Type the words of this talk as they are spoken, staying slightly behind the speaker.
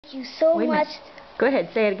Thank you so much. Go ahead,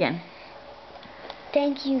 say it again.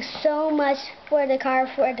 Thank you so much for the car,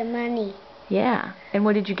 for the money. Yeah. And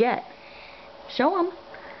what did you get? Show them.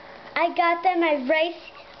 I got them a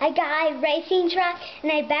racing truck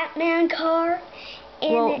and a Batman car.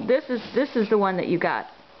 And well, this is the one that you got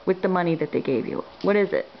with the money that they gave you. What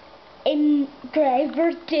is it? A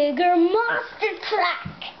Graver Digger monster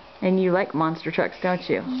truck. And you like monster trucks, don't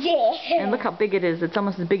you? Yeah. And look how big it is. It's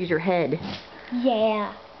almost as big as your head.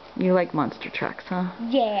 Yeah. You like monster trucks, huh?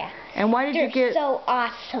 Yeah. And why did you get... They're so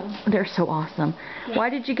awesome. They're so awesome. Yeah. Why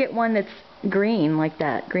did you get one that's green like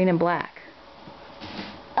that? Green and black?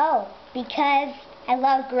 Oh, because I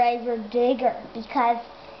love Graver Digger. Because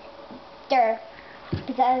it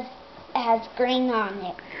has green on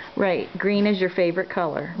it. Right. Green is your favorite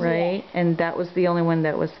color, right? Yeah. And that was the only one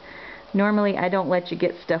that was... Normally, I don't let you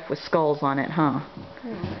get stuff with skulls on it, huh?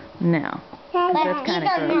 No. That's kind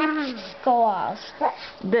of gross. Skulls.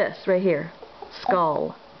 This right here.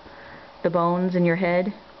 Skull. The bones in your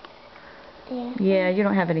head. Yeah. Yeah, you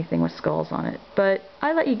don't have anything with skulls on it. But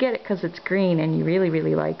I let you get it because it's green and you really,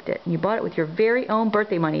 really liked it. You bought it with your very own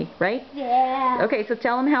birthday money, right? Yeah. Okay, so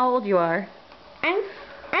tell them how old you are. I'm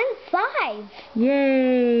 5.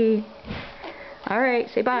 Yay. All right,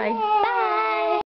 say bye. Bye.